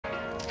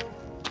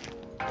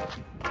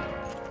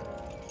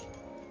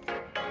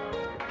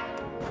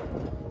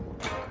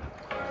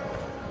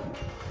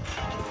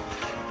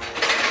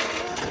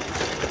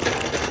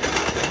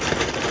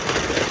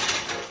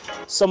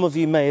Some of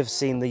you may have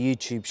seen the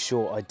YouTube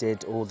short I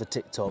did or the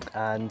TikTok,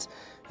 and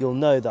you'll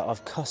know that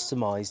I've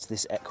customised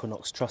this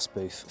Equinox Truss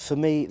booth. For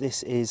me,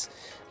 this is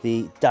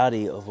the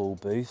daddy of all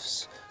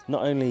booths,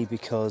 not only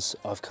because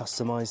I've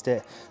customised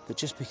it, but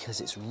just because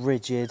it's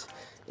rigid,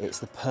 it's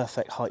the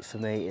perfect height for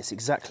me, it's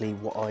exactly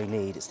what I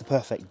need, it's the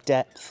perfect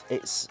depth,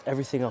 it's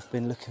everything I've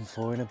been looking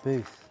for in a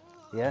booth.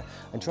 Yeah,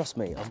 and trust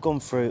me, I've gone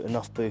through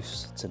enough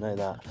booths to know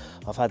that.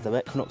 I've had the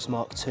Equinox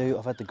Mark II,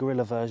 I've had the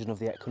Gorilla version of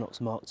the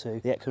Equinox Mark II,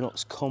 the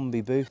Equinox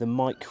Combi booth, the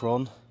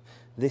Micron,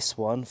 this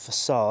one,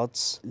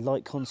 Facades,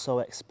 Light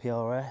Console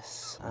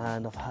XPRS,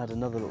 and I've had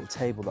another little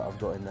table that I've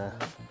got in there.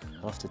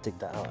 I'll have to dig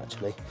that out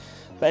actually.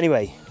 But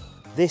anyway,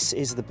 this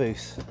is the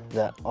booth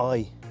that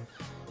I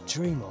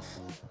dream of,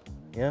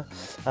 yeah?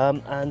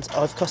 And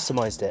I've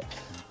customised it.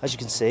 As you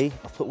can see,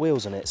 I've put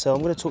wheels on it, so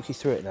I'm going to talk you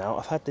through it now.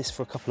 I've had this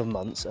for a couple of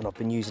months and I've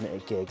been using it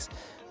at gigs,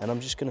 and I'm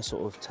just going to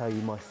sort of tell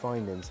you my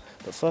findings.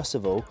 But first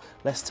of all,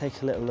 let's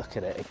take a little look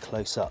at it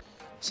close up.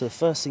 So the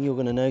first thing you're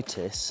going to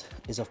notice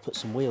is I've put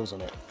some wheels on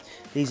it.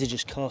 These are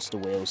just caster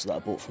wheels that I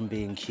bought from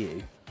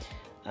B&Q,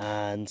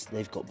 and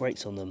they've got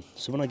brakes on them.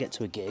 So when I get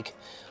to a gig,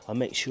 I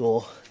make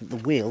sure that the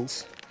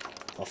wheels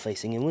are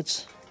facing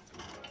inwards.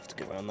 I have to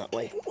go around that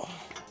way.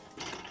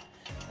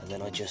 And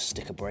then I just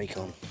stick a brake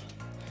on.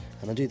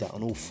 And I do that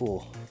on all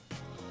four,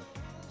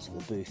 so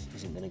the booth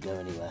isn't going to go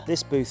anywhere.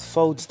 This booth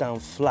folds down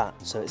flat,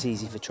 so it's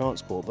easy for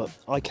transport, but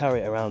I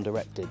carry it around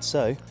erected.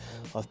 So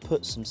I've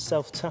put some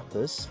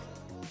self-tappers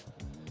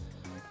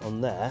on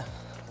there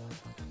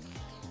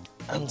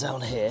and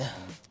down here,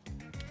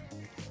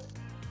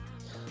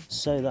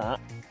 so that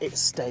it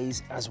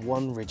stays as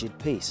one rigid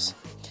piece.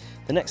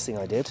 The next thing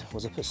I did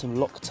was I put some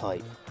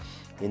Loctite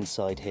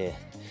inside here,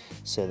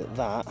 so that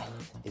that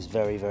is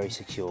very, very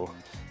secure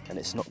and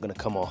it's not going to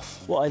come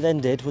off. What I then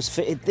did was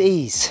fitted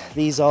these.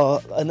 These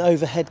are an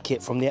overhead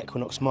kit from the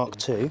Equinox Mark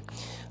II.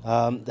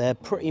 They're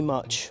pretty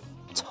much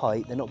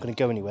tight, they're not going to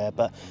go anywhere,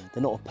 but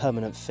they're not a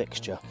permanent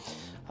fixture.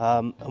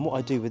 And what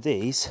I do with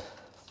these,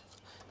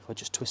 if I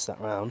just twist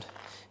that round,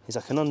 is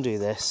I can undo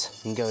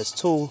this and go as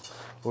tall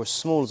or as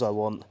small as I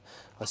want.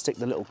 I stick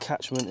the little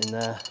catchment in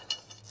there,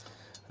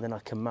 and then I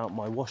can mount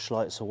my wash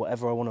lights or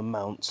whatever I want to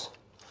mount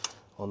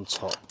on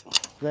top.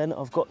 Then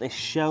I've got this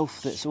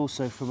shelf that's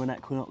also from an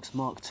Equinox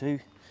Mark II,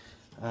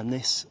 and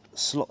this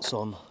slots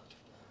on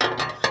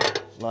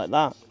like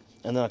that,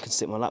 and then I can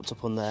stick my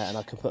laptop on there and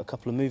I can put a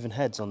couple of moving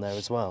heads on there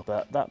as well.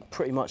 But that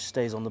pretty much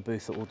stays on the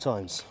booth at all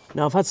times.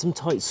 Now I've had some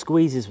tight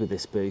squeezes with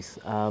this booth,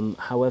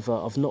 however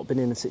I've not been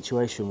in a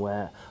situation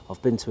where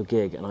I've been to a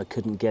gig and I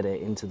couldn't get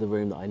it into the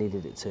room that I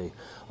needed it to.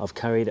 I've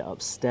carried it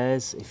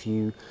upstairs. If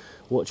you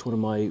watch one of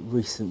my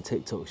recent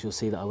TikToks, you'll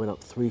see that I went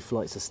up 3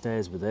 flights of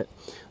stairs with it.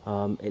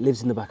 It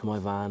lives in the back of my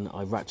van.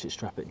 I ratchet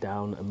strap it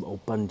down or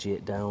bungee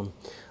it down,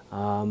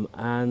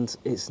 and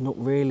it's not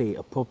really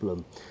a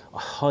problem. I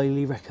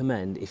highly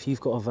recommend, if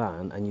you've got a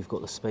van and you've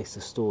got the space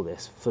to store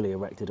this fully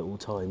erected at all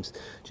times,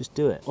 just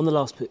do it. On the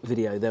last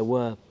video, there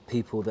were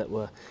people that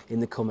were in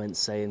the comments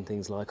saying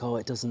things like, oh,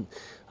 it doesn't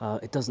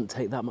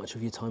take that much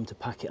of your time to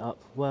pack it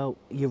up. Well,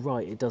 you're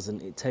right, it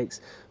doesn't. It takes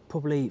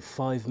probably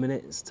 5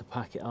 minutes to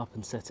pack it up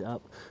and set it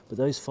up, but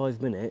those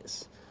 5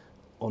 minutes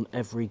on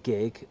every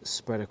gig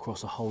spread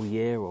across a whole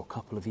year or a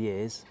couple of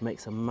years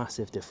makes a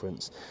massive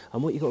difference.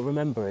 And what you've got to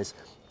remember is,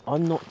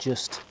 I'm not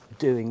just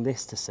doing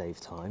this to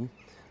save time,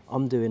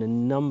 I'm doing a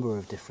number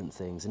of different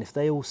things, and if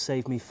they all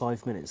save me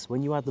 5 minutes,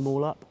 when you add them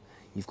all up,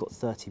 you've got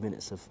 30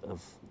 minutes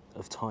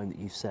of time that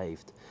you've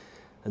saved.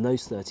 And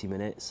those 30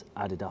 minutes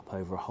added up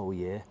over a whole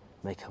year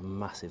make a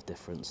massive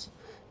difference.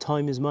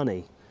 Time is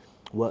money.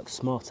 Work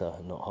smarter,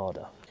 not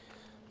harder.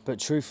 But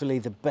truthfully,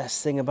 the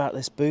best thing about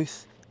this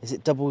booth is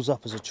it doubles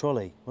up as a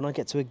trolley. When I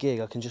get to a gig,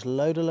 I can just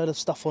load a load of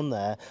stuff on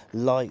there,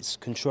 lights,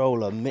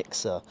 controller,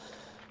 mixer,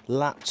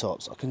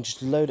 laptops. I can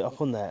just load it up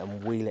on there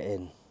and wheel it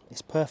in.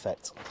 It's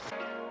perfect.